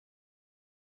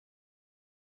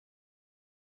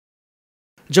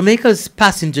Jamaica's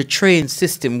passenger train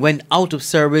system went out of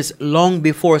service long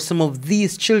before some of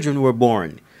these children were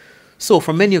born. So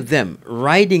for many of them,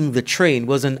 riding the train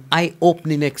was an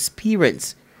eye-opening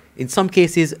experience, in some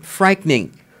cases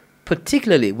frightening,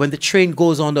 particularly when the train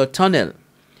goes under a tunnel.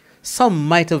 Some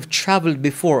might have traveled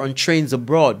before on trains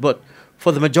abroad, but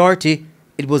for the majority,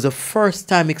 it was a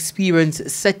first-time experience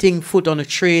setting foot on a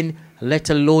train, let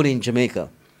alone in Jamaica.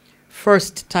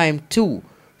 First time too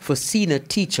for senior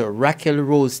teacher Raquel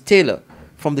Rose Taylor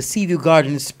from the Seaview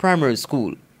Gardens Primary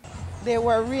School. They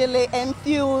were really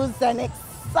enthused and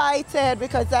excited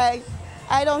because I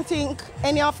don't think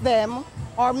any of them,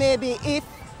 or maybe if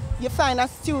you find a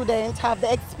student have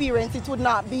the experience, it would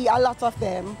not be a lot of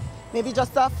them, maybe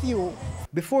just a few.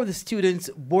 Before the students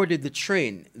boarded the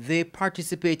train, they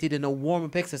participated in a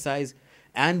warm-up exercise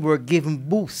and were given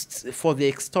boosts for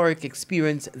the historic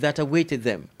experience that awaited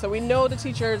them. So we know the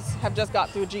teachers have just got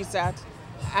through GSAT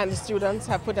and the students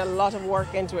have put a lot of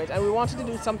work into it, and we wanted to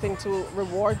do something to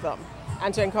reward them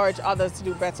and to encourage others to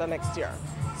do better next year.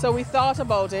 So we thought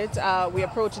about it, we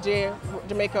approached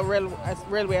Jamaica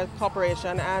Railway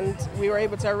Corporation, and we were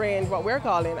able to arrange what we're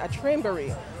calling a trainboree,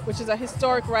 which is a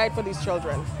historic ride for these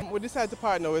children. We decided to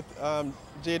partner with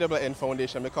JWN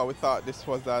Foundation because we thought this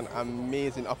was an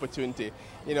amazing opportunity.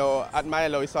 You know, at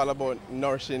Milo it's all about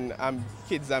nourishing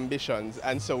kids' ambitions,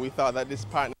 and so we thought that this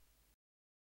partner